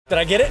Did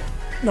I get it?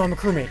 No, I'm a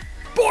crewmate.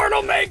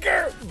 Portal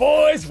Maker!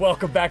 Boys,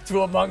 welcome back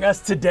to Among Us.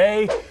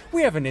 Today,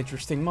 we have an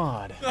interesting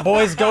mod.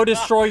 Boys, go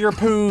destroy your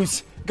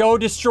poos. Go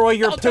destroy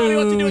your poos. Tell me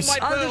what to do with my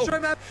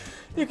poo.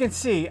 You can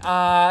see,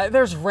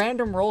 there's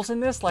random roles in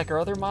this, like our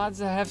other mods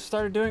that have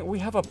started doing. We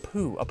have a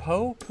poo. A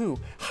po? Poo.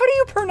 How do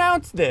you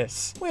pronounce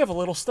this? We have a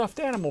little stuffed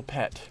animal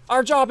pet.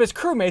 Our job as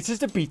crewmates is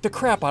to beat the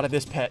crap out of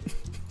this pet.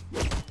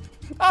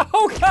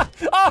 Oh, God!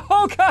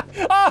 Oh, God!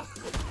 Oh!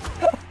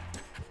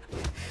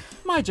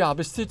 My job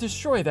is to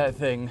destroy that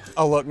thing.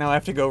 Oh, look, now I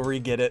have to go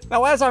re-get it.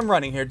 Now, as I'm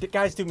running here,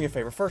 guys, do me a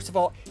favor. First of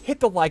all,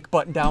 hit the like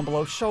button down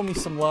below. Show me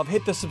some love.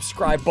 Hit the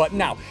subscribe button.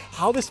 Now,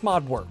 how this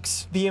mod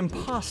works. The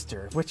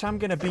imposter, which I'm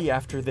gonna be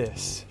after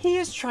this, he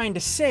is trying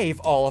to save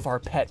all of our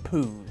pet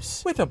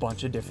poos with a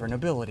bunch of different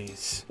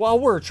abilities while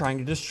we're trying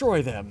to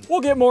destroy them.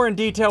 We'll get more in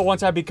detail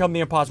once I become the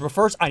imposter. But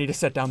first, I need to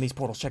set down these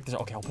portals. Check this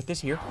out. Okay, I'll put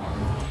this here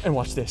and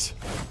watch this.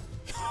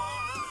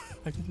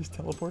 I can just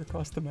teleport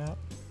across the map.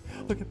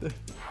 Look at this.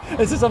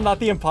 This is, I'm not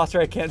the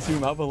imposter, I can't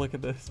zoom out, but look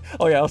at this.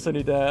 Oh yeah, I also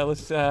need to,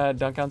 let's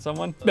dunk on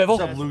someone. Bivol?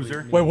 What's up,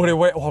 loser? Wait,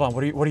 hold on.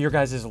 What are your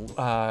guys'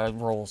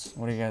 roles?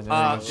 What are you guys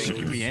doing?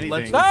 It can be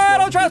anything.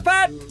 Don't trust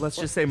Pat! Let's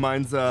just say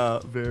mine's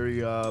very,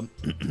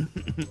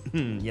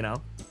 you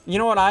know? You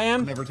know what I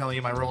am? I'm never telling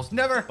you my roles.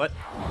 Never! What?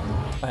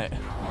 Wait,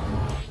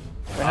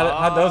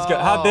 how'd those go?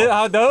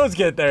 How'd those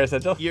get there,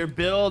 Essential? You're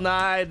Bill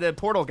Nye, the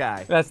portal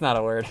guy. That's not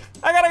a word.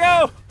 I gotta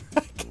go! I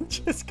can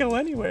just go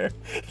anywhere.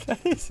 That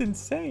is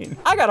insane.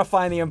 I gotta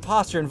find the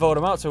imposter and vote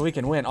him out so we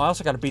can win. I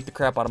also gotta beat the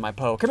crap out of my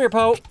Poe. Come here,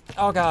 Poe.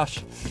 Oh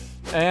gosh.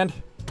 And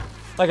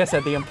like I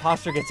said, the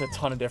imposter gets a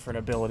ton of different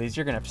abilities.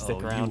 You're gonna have to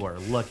stick around. You are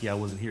lucky I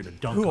wasn't here to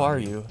dunk Who on are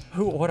you.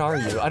 What are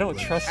you? I don't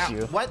trust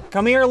you. What?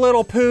 Come here,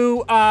 little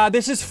poo.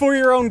 This is for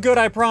your own good,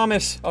 I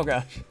promise. Oh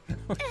gosh.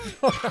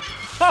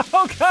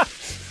 Oh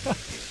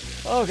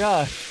gosh. Oh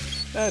gosh.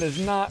 That is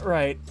not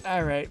right.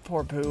 All right,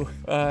 poor poo.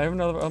 I'm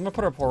gonna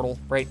put a portal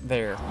right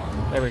there.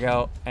 There we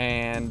go.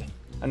 And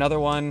another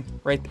one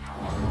right there.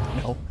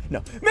 No.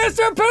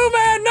 Mr. Pooh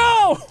Man,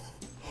 no!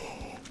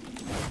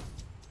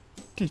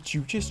 Did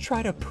you just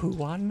try to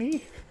poo on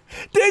me?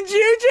 Did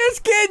you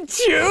just get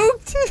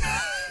juked?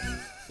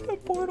 A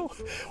portal.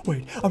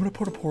 Wait, I'm gonna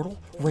put a portal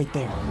right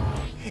there.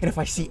 And if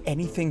I see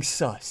anything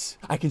sus,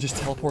 I can just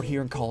teleport here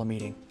and call a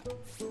meeting.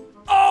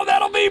 Oh,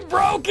 that'll be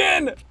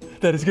broken!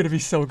 That is gonna be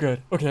so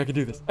good. Okay, I can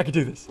do this.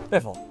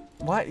 Biffle,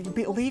 why?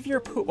 Leave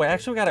your poo. Wait,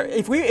 actually, we gotta.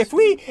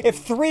 If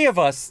three of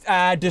us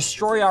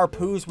destroy our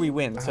poos, we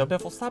win. So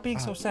Biffle, stop being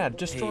so sad.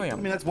 Destroy them.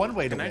 I mean, that's one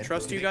way to win. Can I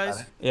trust you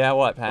guys? Yeah,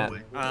 what, Pat?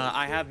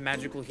 I have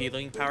magical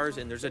healing powers,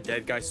 and there's a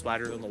dead guy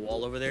splattered on the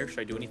wall over there. Should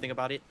I do anything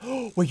about it?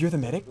 Wait, you're the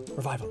medic?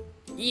 Revive him.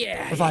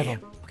 Yeah. Revive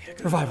him. Okay,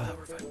 Revive him.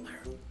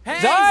 Hey,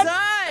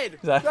 Zod!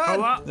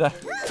 Zod!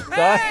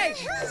 Hey!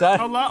 Zod!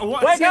 Hello?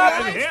 What's Wake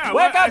up! here?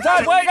 Wake up,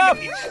 Zod! Wake up!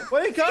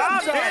 Wake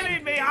up, Stop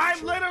hitting me! I'm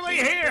literally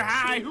here!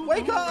 Hi!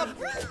 Wake up!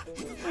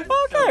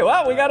 Okay,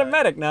 well, we got a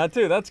medic now,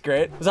 too. That's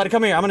great. Zod,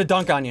 come here. I'm gonna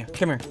dunk on you.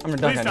 Come here. I'm gonna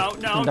dunk on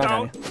you. No,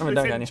 don't. I'm gonna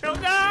dunk on you.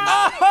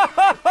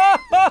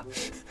 No!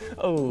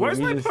 Oh, Where's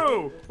my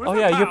poo? Oh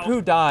yeah, your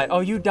poo died.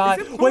 Oh, you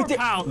died. Wait,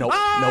 nope,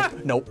 Ah!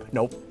 nope.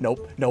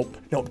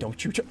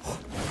 Don't you?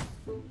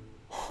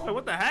 Wait,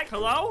 what the heck?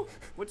 Hello?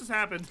 What just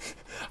happened?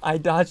 I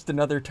dodged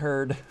another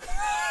turd.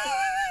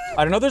 I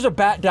don't know. There's a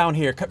bat down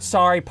here.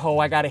 Sorry, Poe.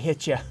 I gotta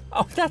hit you.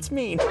 Oh, that's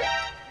mean.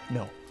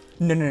 No.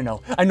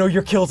 I know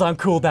your kill's on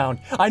cooldown.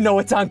 I know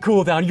it's on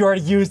cooldown. You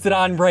already used it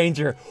on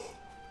Ranger.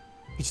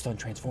 He just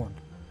untransformed.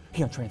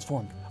 He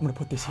untransformed. I'm gonna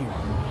put this here.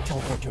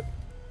 Teleport to it.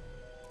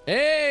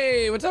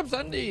 Hey, what's up,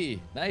 SSundee?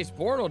 Nice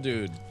portal,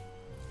 dude.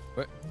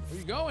 Where are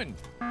you going?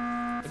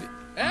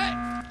 Hey,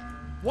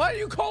 what are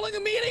you calling a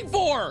meeting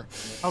for?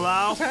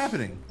 Hello? What's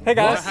happening? Hey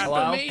guys.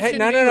 Hello? Hey,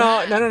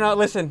 no.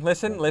 Listen.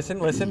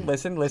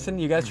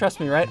 You guys trust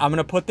me, right? I'm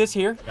gonna put this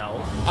here.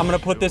 No. I'm gonna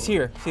put this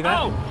here. See that?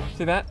 Oh.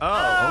 See that?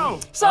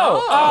 Oh!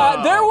 So,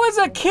 there was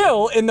a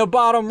kill in the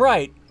bottom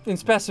right in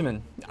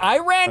Specimen. I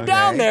ran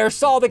down there,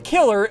 saw the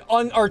killer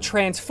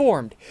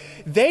transformed.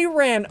 They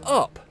ran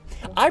up.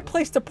 I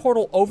placed a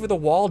portal over the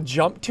wall,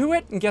 jumped to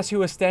it, and guess who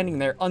was standing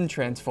there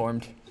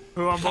untransformed?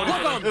 Who I'm voting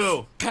for?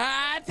 Who?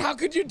 Pat, how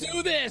could you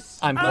do this?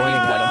 I'm pointing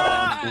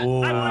at him.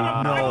 Oh,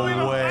 no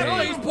Oh,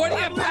 way. he's pointing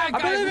at Pat,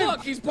 guys.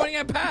 Look, he's pointing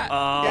at Pat.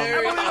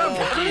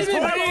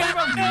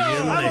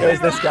 It was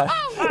this guy.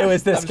 It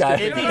was this guy.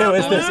 It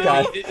was this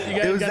guy.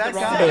 It was that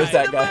guy. It was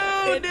that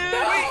guy.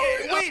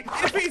 Wait,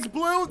 if he's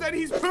blue, then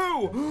he's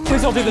poo!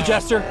 Please don't be the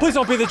jester. Please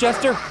don't be the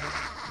jester.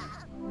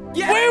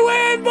 Yeah. We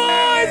win,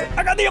 boys!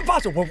 I got the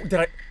imposter. Whoa,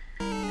 did I?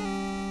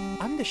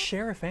 I'm the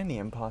sheriff and the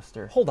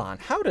imposter. Hold on.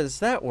 How does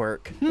that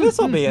work? This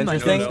will be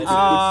interesting.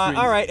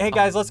 All right. Hey,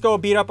 guys, let's go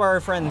beat up our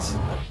friends.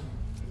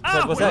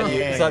 Zod, was that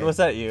you? Zod, was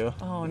that you?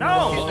 Oh, no.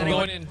 I'm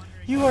going in.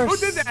 You are. Who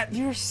did that?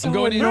 You're so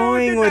going in.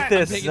 annoying Who with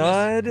did that? this,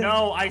 Zod.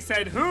 No, I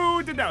said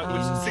who did that,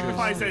 which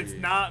signifies that it's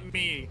not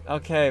me.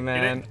 Okay,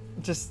 man.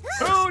 Just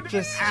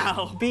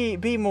Ow.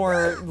 be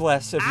more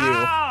less of you.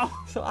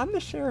 Ow! So I'm the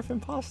sheriff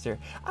imposter.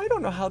 I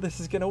don't know how this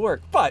is gonna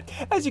work, but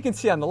as you can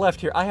see on the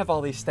left here, I have all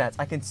these stats.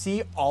 I can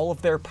see all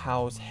of their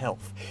POWs'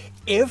 health.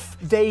 If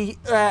they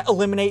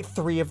eliminate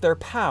 3 of their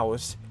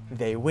POWs,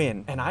 they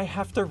win. And I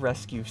have to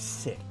rescue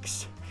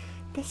 6.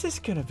 This is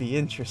gonna be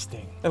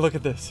interesting. And look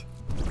at this.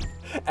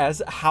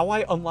 As how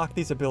I unlock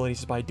these abilities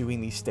is by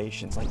doing these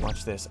stations. Like,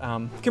 watch this.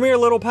 Come here,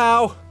 little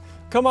POW.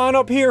 Come on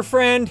up here,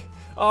 friend.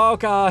 Oh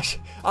gosh.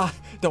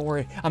 Don't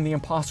worry, I'm the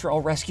imposter. I'll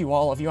rescue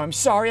all of you. I'm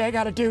sorry, I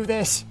gotta do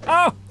this.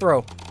 Oh,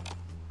 throw.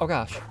 Oh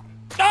gosh.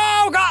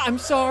 Oh god, I'm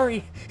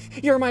sorry.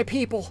 You're my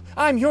people.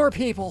 I'm your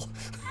people.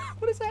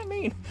 What does that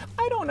mean?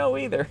 I don't know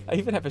either. I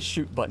even have a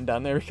shoot button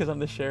down there because I'm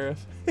the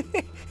sheriff.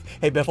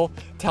 Hey Biffle,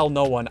 tell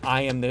no one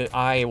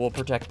I will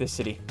protect this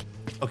city.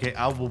 Okay,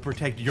 I will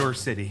protect your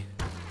city.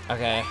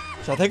 Okay.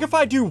 So I think if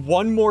I do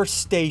one more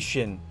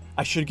station,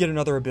 I should get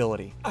another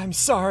ability. I'm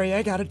sorry,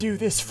 I gotta do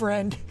this,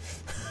 friend.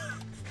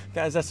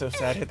 Guys, that's so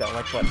sad. Hit that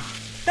like button.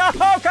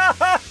 Oh,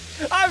 God!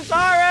 I'm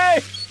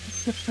sorry!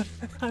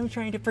 I'm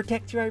trying to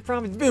protect you, I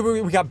promise.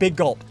 We got big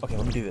gulp. Okay,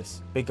 let me do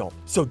this. Big gulp.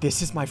 So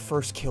this is my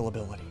first kill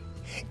ability.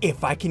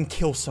 If I can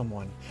kill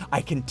someone,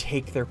 I can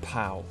take their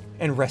POW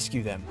and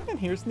rescue them. And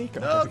here's Nico.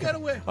 No, get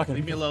away. Okay.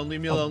 Leave me alone,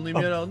 leave me alone, leave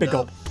me alone. Big no,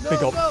 gulp. No, Big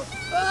gulp. No.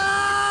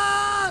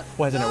 Ah!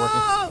 Why isn't it working?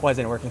 No! Why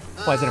isn't it working?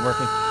 Why isn't it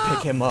working?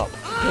 Pick him up.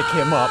 Pick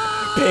him up.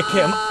 Pick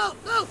him.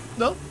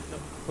 No.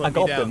 Put I me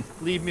gulped down. him.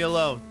 Leave me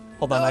alone.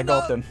 Hold on, No, I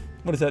gulped no. him.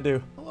 What does that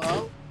do?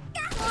 Hello?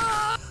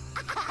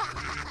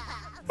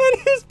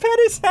 And his pet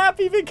is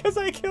happy because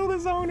I killed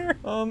his owner.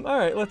 All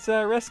right, let's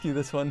rescue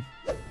this one.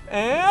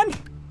 And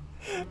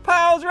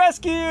POW's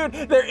rescued.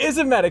 There is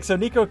a medic, so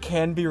Nico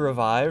can be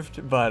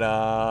revived,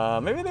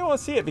 but maybe they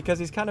won't see it because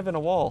he's kind of in a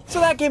wall. So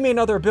that gave me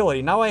another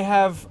ability. Now I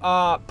have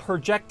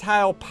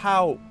projectile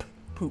POW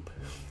poop.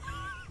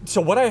 So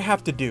what I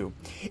have to do,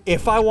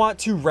 if I want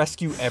to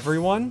rescue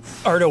everyone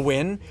or to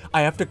win,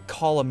 I have to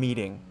call a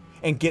meeting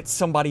and get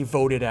somebody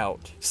voted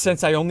out.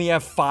 Since I only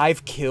have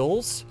 5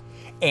 kills,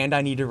 and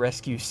I need to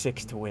rescue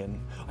 6 to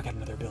win. I got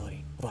another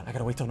ability. Hold on, I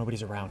gotta wait till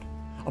nobody's around.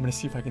 I'm gonna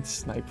see if I can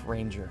snipe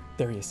Ranger.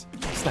 There he is.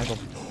 Snipe him.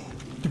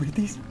 Do we hit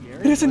these?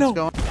 He doesn't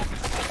know.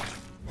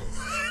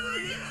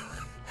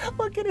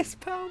 Look at his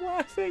POW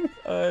laughing.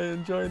 I'm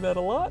enjoying that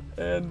a lot.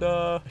 And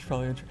he's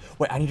probably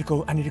wait, I need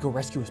to go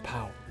rescue his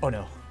POW. Oh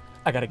no.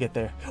 I gotta get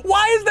there.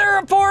 Why is there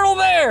a portal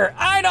there?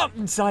 I don't.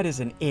 Inside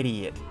is an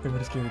idiot. Wait,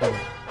 what is Gary doing?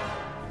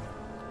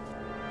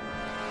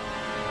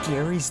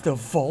 Gary's the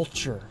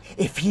vulture.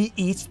 If he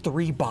eats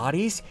 3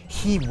 bodies,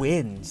 he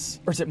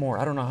wins. Or is it more?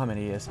 I don't know how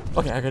many he is.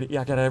 Okay, I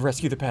gotta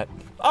rescue the pet.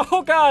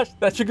 Oh gosh,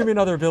 that should give me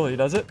another ability,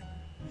 does it?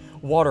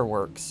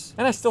 Waterworks.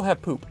 And I still have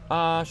poop.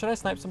 Should I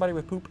snipe somebody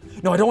with poop?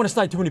 No, I don't want to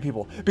snipe too many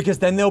people because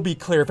then they'll be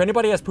clear. If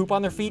anybody has poop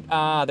on their feet,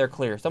 they're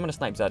clear. So I'm gonna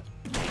snipe Zed.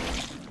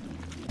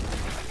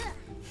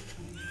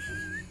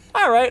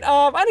 All right,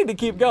 I need to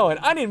keep going.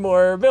 I need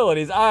more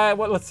abilities.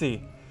 Let's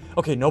see.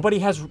 Okay, nobody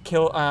has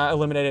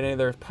eliminated any of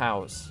their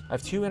POWs. I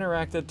have 2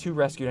 interacted, 2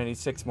 rescued. I need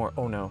 6 more.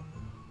 Oh no.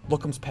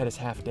 Lookham's pet is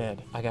half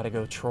dead. I gotta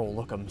go troll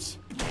Lookham's.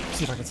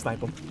 See if I can snipe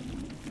him.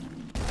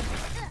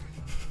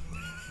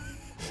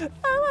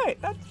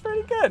 Alright, that's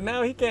pretty good.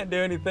 Now he can't do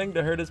anything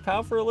to hurt his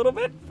POW for a little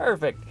bit.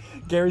 Perfect.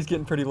 Gary's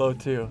getting pretty low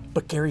too.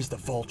 But Gary's the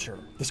vulture.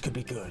 This could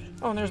be good.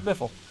 Oh, and there's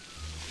Biffle.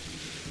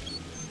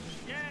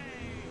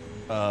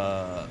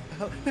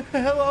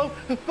 Hello,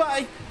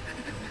 bye.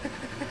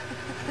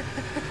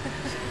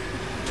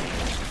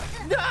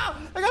 No,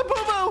 I got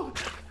poo-poo.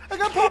 I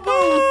got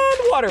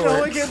poo-poo. Waterworks.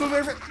 No, I can't move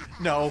everything.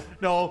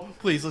 No,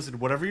 please listen.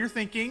 Whatever you're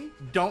thinking,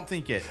 don't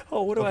think it.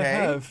 Oh, what do I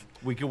have?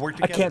 We can work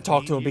I together. can't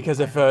talk to him because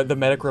if the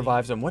medic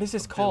revives him. What is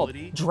this called?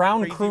 Ability,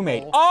 Drowned crazy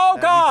crewmate. roll, Oh that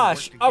we can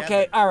gosh. work together.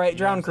 Okay, all right, You know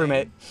drowned what I'm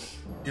crewmate.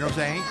 You know what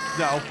I'm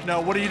saying?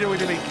 No, what are you doing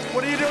to me?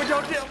 What are you doing?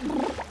 Don't do.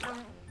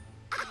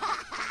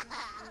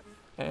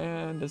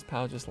 And his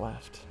pal just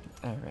left.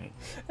 All right.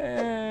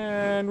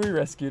 And we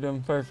rescued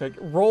him. Perfect.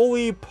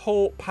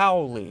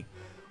 Roly-Powly.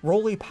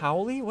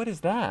 Roly-Powly? What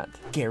is that?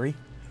 Gary.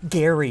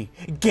 Okay,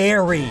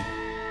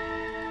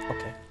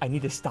 I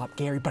need to stop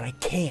Gary, but I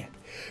can't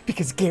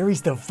because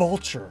Gary's the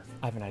vulture.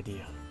 I have an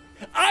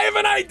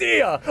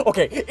idea.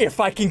 Okay, if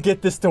I can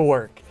get this to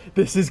work,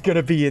 this is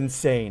gonna be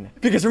insane.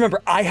 Because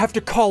remember, I have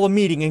to call a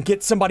meeting and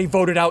get somebody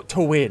voted out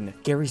to win.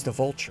 Gary's the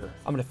vulture.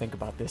 I'm gonna think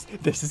about this.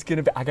 This is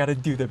gonna be, I gotta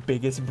do the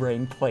biggest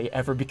brain play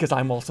ever because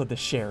I'm also the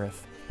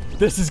sheriff.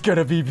 This is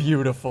gonna be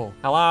beautiful.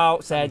 Hello,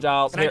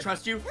 Sajal. Can I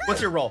trust you?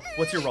 What's your role?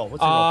 What's your role? Can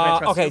I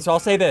trust okay, you? so I'll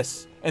say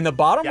this. In the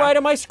bottom right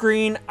of my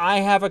screen,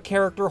 I have a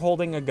character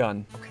holding a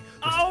gun.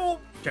 Oh!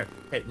 Okay.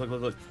 Hey,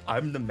 look.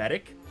 I'm the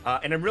medic,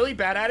 and I'm really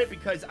bad at it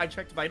because I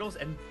checked vitals,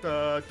 and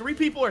 3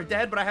 people are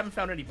dead, but I haven't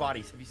found any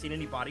bodies. Have you seen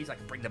any bodies? I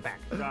can bring them back.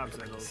 Good job,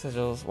 Siggles.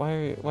 Sigils,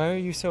 why are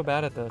you so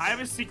bad at this? I have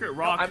a secret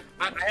rock.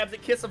 I have the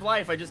kiss of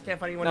life. I just can't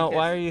find anyone to No, kiss.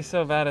 why are you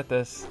so bad at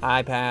this?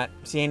 Hi, Pat.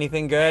 See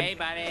anything good? Hey,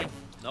 buddy.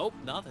 Nope,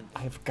 nothing.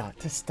 I've got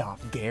to stop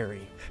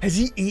Gary. Has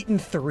he eaten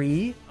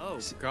 3? Oh,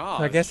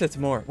 God. I guess it's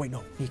more. Wait,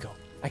 no, Nico.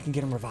 I can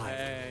get him revived.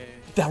 Hey.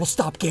 That'll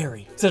stop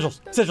Gary.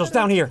 Sigils,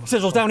 down here.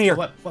 Sigils, down here.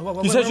 What?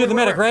 You said you're the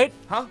medic, right?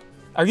 Huh?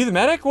 Are you the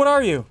medic? What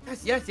are you?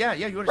 Yes, yeah.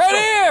 You want to Right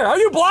here! Are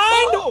you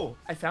blind? Oh,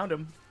 I found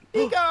him.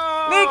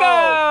 Nico!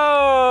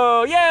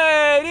 Nico!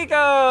 Yay,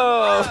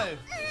 Nico!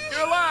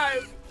 You're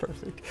alive.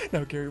 Perfect.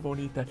 Now Gary won't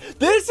eat that.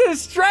 This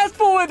is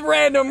stressful with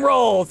random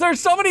rolls. There's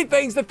so many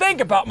things to think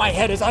about. My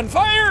head is on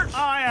fire.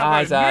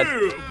 I have a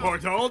new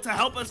portal to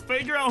help us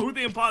figure out who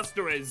the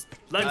imposter is.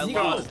 Let's go.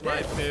 lost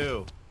my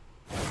poo.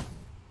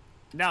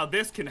 Now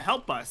this can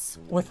help us.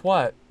 With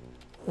what?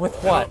 With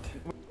what?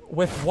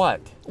 With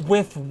what?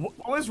 With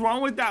What is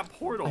wrong with that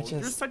portal?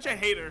 You're such a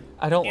hater.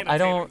 I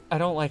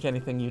don't like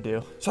anything you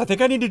do. So I think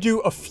I need to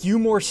do a few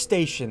more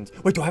stations.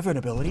 Wait, do I have an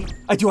ability?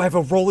 I do. I have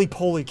a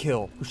roly-poly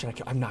kill. Who should I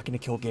kill? I'm not gonna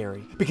kill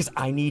Gary because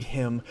I need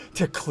him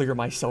to clear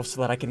myself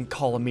so that I can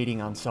call a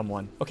meeting on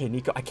someone. Okay,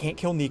 Nico, I can't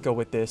kill Nico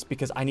with this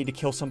because I need to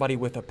kill somebody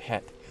with a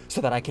pet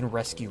so that I can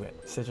rescue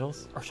it.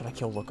 Sigils? Or should I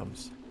kill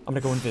Lookums? I'm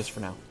gonna go invis for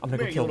now. I'm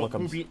gonna go kill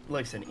Lookums.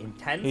 Listen, in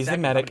 10 He's the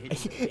seconds,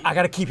 medic. I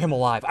gotta keep him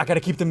alive. I gotta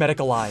keep the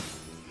medic alive.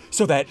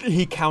 So that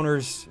he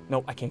counters.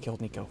 No, I can't kill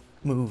Nico.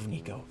 Move,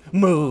 Nico.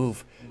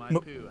 Move. My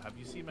poo. Have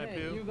you seen my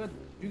poo?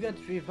 You got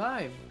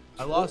revived.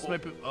 I lost my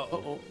poo.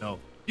 Oh, no.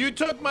 You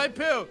took my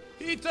poo.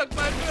 He took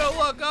my poo.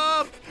 Look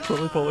up.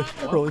 Roly-poly.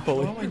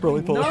 Roly-poly.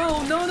 Roly-poly.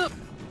 No.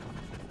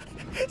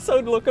 So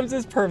Lookums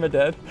is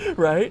permadead,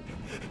 right?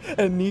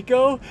 And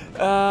Nico,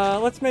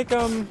 let's make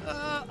him.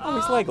 Oh,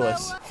 he's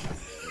legless.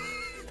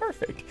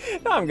 Perfect.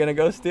 Now I'm gonna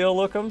go steal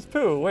Lookums'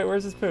 poo. Wait,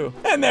 where's his poo?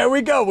 And there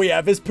we go. We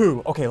have his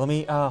poo. Okay, let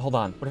me. Hold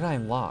on. What did I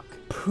unlock?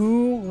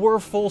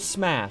 Powerful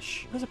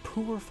smash. What is a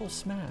powerful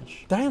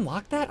smash? Did I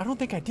unlock that? I don't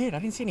think I did. I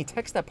didn't see any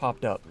text that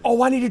popped up.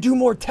 Oh, I need to do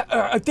more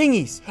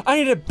thingies. I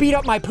need to beat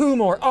up my poo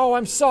more. Oh,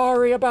 I'm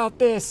sorry about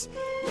this.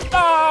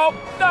 Oh,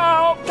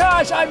 no,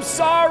 gosh, I'm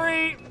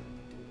sorry.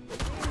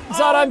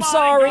 Zod, I'm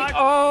sorry. God.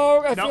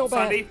 Oh, I feel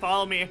bad. SSundee,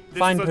 follow me. This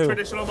Find is a poo.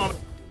 traditional moment.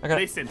 Okay.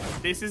 Listen,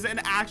 this is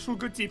an actual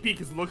good TP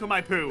because look at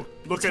my poo.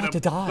 Look at about him. to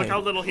die. Look how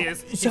little he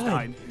is. He's Zod,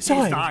 dying. He's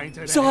Zod, dying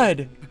today.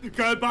 Zod.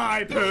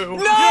 Goodbye, poo. No, You're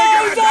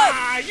gonna Zod.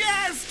 die.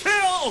 Yes,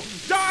 kill.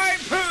 Die,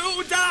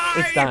 poo, die.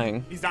 It's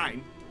dying. He's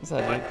dying.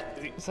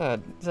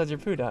 Zod, your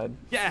poo died.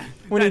 Yeah.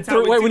 We need that's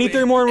how we do need it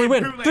 3 more and we in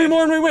win. Poo 3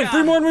 more and we win. Land.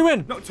 3 more and we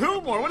win. No, 2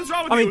 more. What is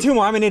wrong with I you? mean, 2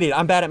 more. I'm an idiot.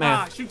 I'm bad at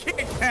math. Gosh, you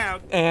can't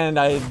count. And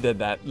I did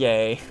that.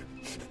 Yay.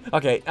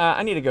 Okay,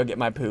 I need to go get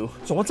my poo.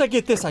 So once I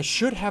get this, I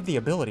should have the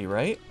ability,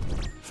 right?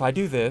 If I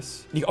do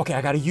this, okay,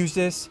 I gotta use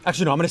this.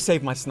 Actually, no, I'm gonna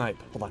save my snipe.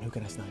 Hold on, who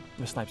can I snipe? I'm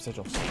gonna snipe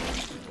Sigils.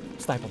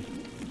 Snipe him.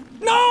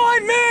 No, I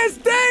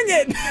missed! Dang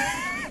it!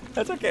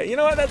 That's okay. You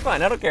know what? That's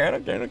fine. I don't care. I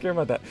don't care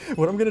about that.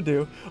 What I'm gonna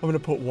do, I'm gonna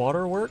put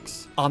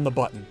waterworks on the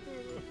button,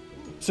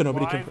 so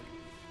nobody can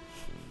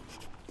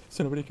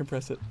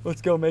press it.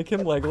 Let's go make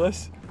him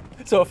legless.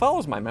 So it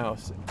follows my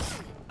mouse.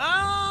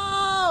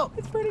 Oh!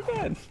 It's pretty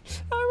good.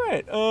 All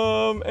right.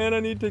 And I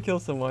need to kill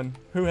someone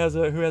who has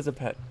a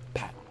pet.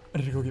 Pat. I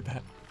need to go get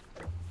Pat.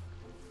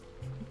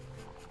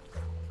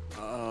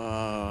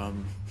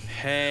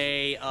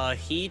 Hey,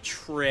 he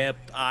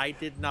tripped. I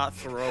did not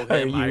throw him.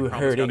 Are you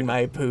hurting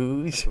my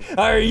poos?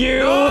 Are you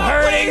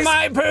hurting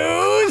my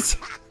poos?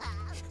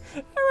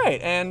 All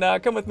right,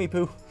 and come with me,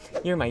 Pooh.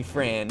 You're my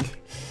friend.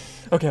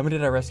 Okay, how many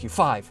did I rescue?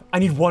 5. I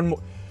need 1 more.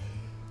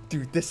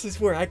 Dude, this is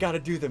where I gotta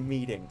do the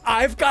meeting.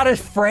 I've gotta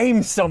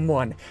frame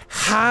someone.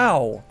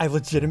 How? I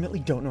legitimately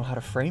don't know how to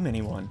frame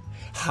anyone.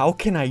 How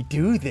can I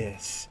do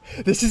this?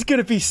 This is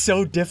gonna be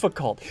so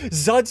difficult.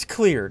 Zud's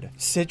cleared.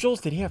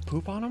 Sigils, did he have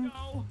poop on him?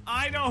 No,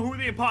 I know who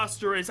the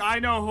imposter is. I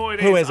know who it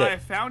is. Who is it? I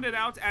found it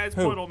out as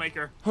Who? Portal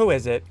Maker. Who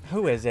is it?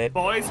 Who is it?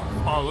 Boys,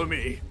 follow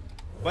me.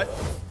 What?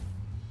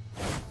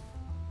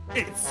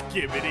 It's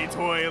Skibbity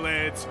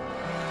Toilet.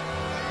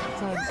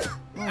 Zud,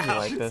 why are you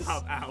like this?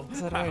 Ow.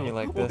 Zud, why are you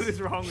like What this?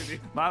 is wrong with you?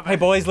 My Hey bad.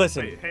 boys,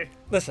 listen. Hey.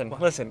 Listen.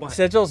 What?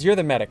 Sigils, you're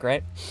the medic,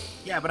 right?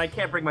 Yeah, but I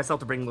can't bring myself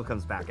to bring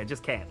Lookums back. I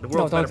just can't. The No,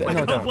 world's don't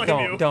better place. don't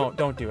blame you. don't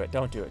do it.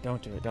 Don't do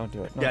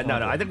it. Yeah,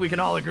 no. I think we can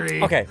all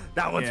agree. Okay.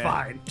 That one's Yeah.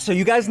 fine. So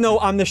you guys know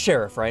I'm the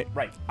sheriff, right?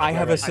 Right. I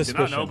have a I did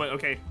suspicion. not know, but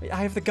okay.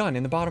 I have the gun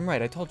in the bottom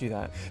right. I told you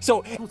that.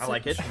 So I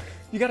like it.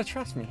 you gotta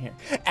trust me here.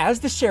 As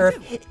the sheriff,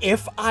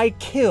 if I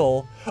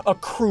kill a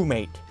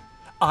crewmate,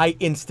 I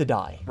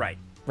insta-die. Right.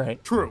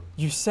 Right? True.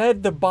 You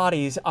said the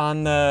bodies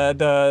on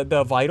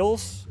the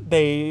vitals,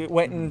 they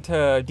went into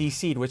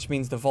DC'd, which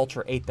means the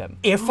vulture ate them.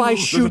 If I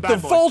shoot the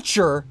bad boy.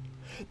 vulture,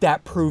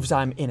 that proves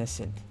I'm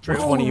innocent. Which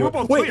one of you? we're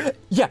both Wait, clear.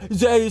 yeah,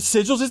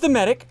 Sigils is the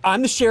medic.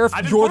 I'm the sheriff.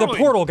 I did You're the portaling.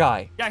 portal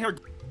guy. Yeah, I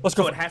heard. Let's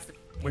go. So it has to.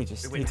 He Wait,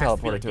 just it he has to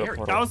be teleported like to a Gary.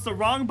 portal. That was the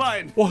wrong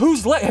button. Well,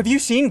 have you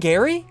seen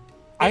Gary?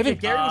 I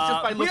haven't. Gary was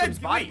just by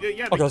Lookums' body.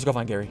 Yeah, Okay, let's go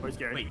find Gary. Where's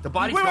Gary? Wait, the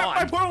body's Wait, gone.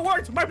 my portal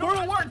worked. My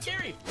portal worked.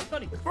 Gary,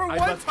 funny. For I one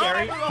left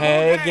time. Gary.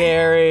 Hey, Okay.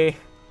 Gary.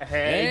 Hey,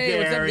 Hey,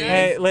 what's up, Gary. guys?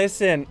 Hey,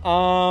 listen. you Do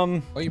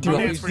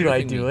probably I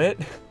spoofing do me. it?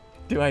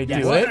 Do I do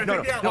Yes. it?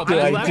 No. Do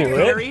I left do it?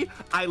 Gary,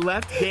 I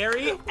left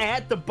Gary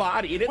at the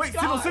body, and it's Wait,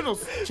 gone.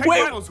 Signals. Check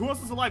Wait. vitals. Who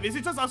else is alive? Is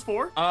it just us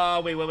four?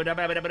 Wait.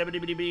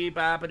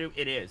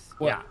 It is.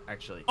 What? Yeah,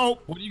 actually. Oh,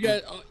 What do you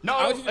guys? No,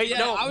 I was,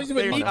 no. I was with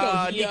there's,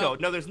 Nico. Nico.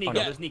 No, there's Nico.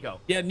 Yeah. There's Nico.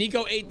 Yeah,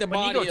 Nico ate the But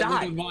body. Nico and looked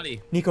died. at the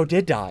body. Nico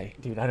did die.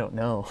 Dude, I don't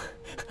know.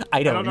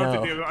 I don't know what to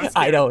know. do. I'm I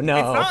scared. don't know.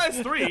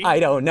 It's not S3. I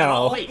don't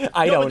know. Oh, wait.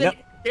 I no, don't but know.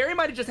 then Gary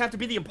might just have to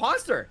be the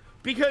imposter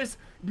because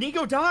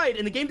Nico died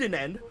and the game didn't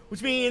end,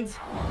 which means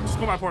just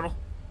go my portal.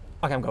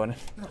 Okay, I'm going in.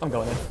 I'm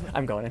going in.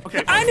 I'm going in.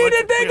 Okay. I need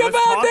to think let's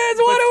about talk- this.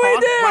 What do we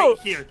let's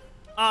talk do? Right here.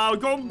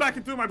 Go back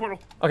and through my portal.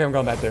 Okay, I'm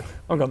going back through.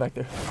 I'm going back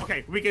through.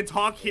 Okay, we can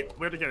talk here.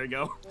 Where did Gary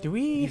go? Do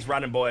we he's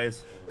running,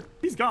 boys.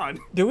 He's gone.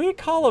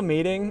 call a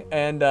meeting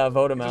and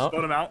vote him out?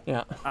 Vote him out.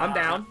 Yeah. I'm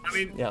down. I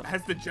mean, Yeah.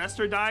 has the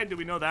jester died? Do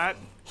we know that?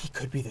 He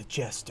could be the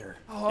jester.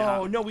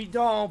 Oh no, we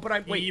don't. But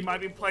I He wait.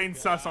 might be playing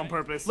sus on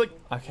purpose. Look,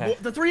 Okay. well,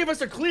 the three of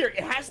us are clear.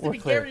 It has to We're be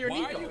clear. Gary or Why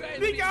Nico. are you guys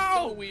Nico! being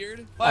so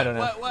weird? I don't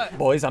know. What?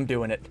 Boys, I'm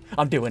doing it.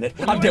 I'm doing it.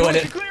 I'm doing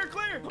it. Clear.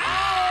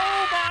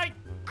 Oh my!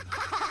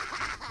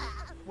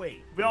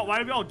 Wait. Why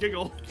did we all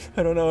giggle?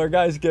 I don't know. Our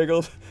guys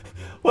giggled.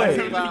 Why Wait.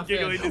 did we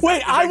giggle?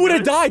 Wait, I would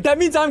have died. That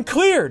means I'm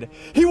cleared.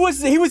 He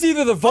was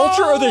either the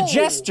vulture or the Oh!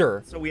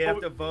 jester. So we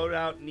have to vote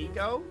out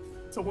Nico.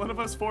 So one of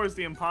us four is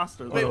the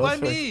imposter. Wait, Oh, why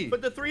that's right. me?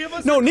 But the three of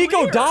us. No, are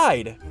Nico clear.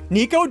 died.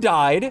 Nico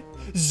died.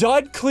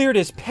 Zud cleared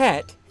his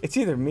pet. It's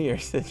either me or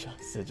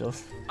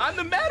Sigils. I'm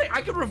the medic.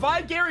 I could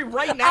revive Gary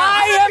right now.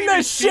 I am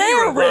the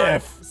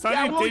sheriff. Sunny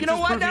Yeah, well, did you know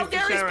just what? prove Now he's the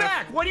Gary's sheriff.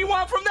 back. What do you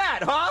want from that,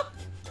 huh?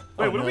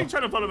 Wait, Oh, what are we no.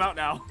 trying to vote him out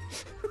now?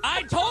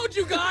 I told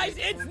you guys,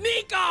 it's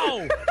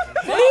Nico.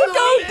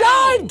 Nico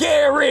died,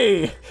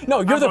 Gary. No,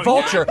 you're the voting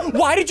vulture.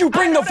 Why did you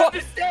bring the don't vulture?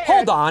 understand.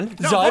 Hold on,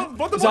 Zud.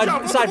 vote the Zud, vulture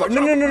out, vote the sidebar.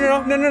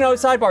 vulture No.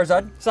 Sidebar,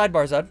 Zud.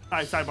 Sidebar, Zud.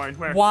 Alright, sidebar.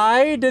 Where?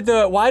 Why did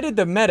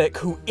the medic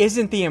who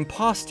isn't the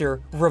imposter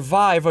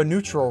revive a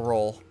neutral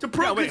role? To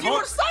prove wait, because you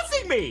hold- were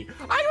sussing me.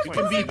 I was Wait,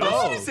 proving can be my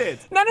both.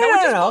 innocence. No. Now we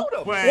just vote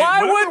him. Wait,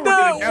 Why what if would we're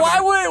working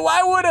together?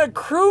 why would a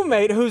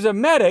crewmate who's a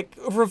medic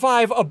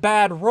revive a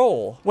bad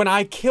role when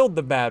I killed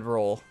the bad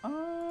role?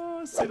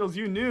 Siddles,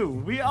 you knew.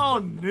 We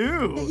all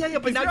knew. Yeah,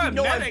 but 'Cause now you're you a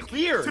know I'm medic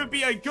clear. To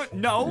be a good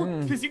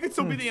because you could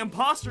still be the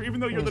imposter even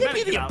though you're the can't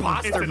medic. be the now.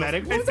 imposter, It's Siddles.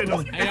 medic. It's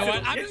Siddles. You know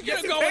what? I'm just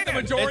gonna go with the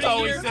majority It's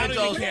always here. I don't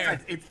Sigils.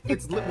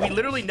 even care. We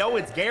literally know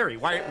it's Gary.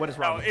 Why? What is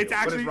wrong? No, with it's you?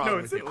 What is actually wrong no.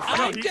 with It's you? Siddles. I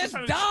No, he's just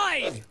trying to-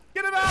 died.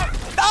 Get him out.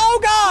 Oh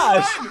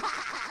gosh!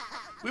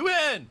 We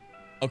win.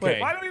 Okay.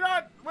 Why did we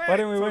not? Wait, Why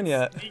didn't we so win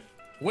it's- yet?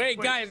 Wait,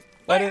 guys.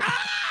 Why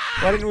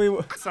didn't we?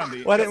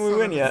 Sunday. Why didn't we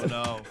win yet?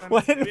 No.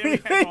 Why didn't We we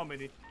can't call win?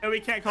 him and we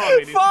can't call him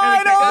any.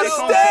 Final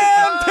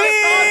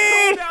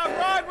stampede!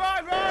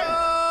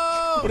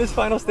 Run! What does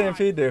Final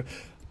Stampede do?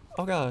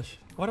 Oh gosh,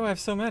 why do I have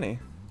so many?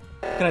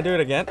 Can I do it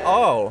again?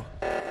 Oh,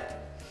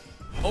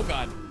 Oh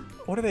God.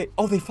 what are they?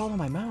 Oh, they follow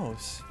my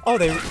mouse. Oh,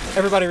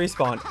 everybody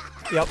respawn.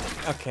 Yep.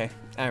 Okay.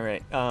 All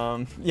right.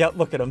 Yep.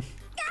 Look at them.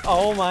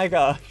 Oh my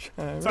gosh.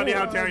 Sunday,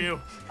 how dare you?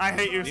 I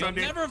hate you, You'll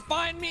Sunday. never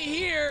find me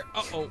here.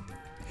 Uh-oh.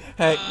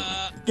 Hey,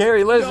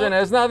 Gary, listen.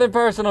 It's nothing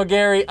personal,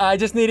 Gary. I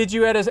just needed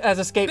you as a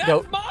That's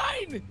scapegoat.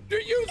 mine. You're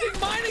using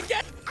mine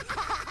again.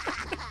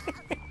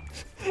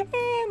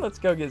 And let's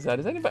go get Zed.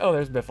 Is anybody? Oh,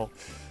 there's Biffle.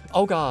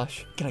 Oh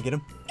gosh. Can I get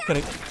him? Can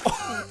I?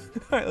 All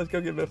right, let's go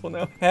get Biffle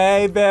now.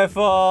 Hey,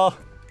 Biffle.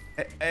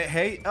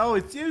 Hey, oh,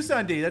 it's you,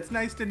 Sunday. That's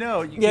nice to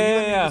know. Can you Yeah,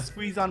 let me yeah. just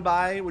squeeze on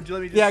by? Would you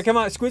let me just? Yeah, come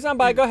on. Squeeze on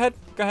by. Go ahead.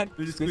 Go ahead.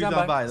 We just squeeze on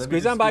by. Let me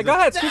Squeeze just on by. squeeze Go on-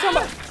 ahead. Squeeze on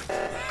by.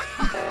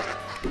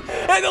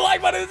 Hit the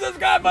like button and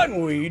subscribe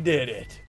button. We did it.